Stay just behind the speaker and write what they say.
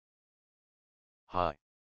Hi.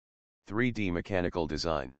 3D mechanical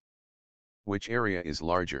design. Which area is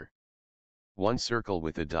larger? One circle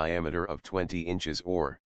with a diameter of 20 inches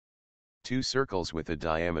or two circles with a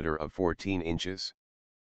diameter of 14 inches?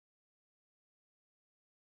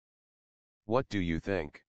 What do you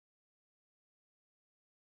think?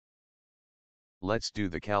 Let's do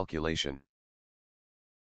the calculation.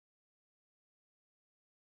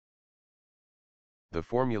 The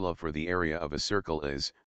formula for the area of a circle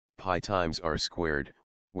is pi times r squared,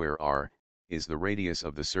 where r is the radius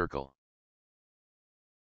of the circle.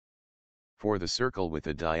 For the circle with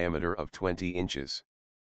a diameter of 20 inches,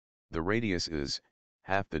 the radius is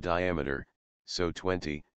half the diameter, so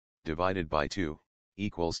 20 divided by 2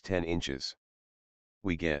 equals 10 inches.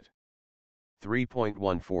 We get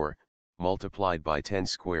 3.14 multiplied by 10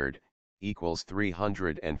 squared equals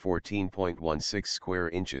 314.16 square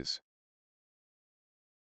inches.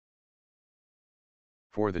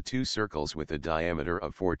 For the two circles with a diameter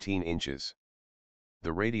of 14 inches,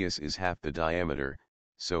 the radius is half the diameter,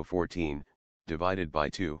 so 14 divided by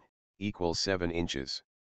 2 equals 7 inches.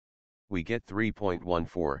 We get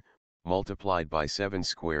 3.14 multiplied by 7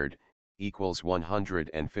 squared equals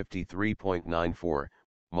 153.94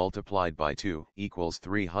 multiplied by 2 equals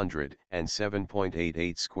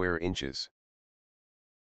 307.88 square inches.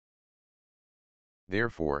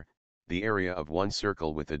 Therefore, the area of one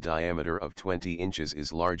circle with a diameter of 20 inches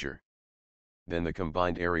is larger than the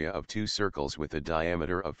combined area of two circles with a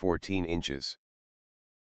diameter of 14 inches.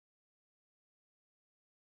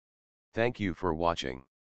 Thank you for watching.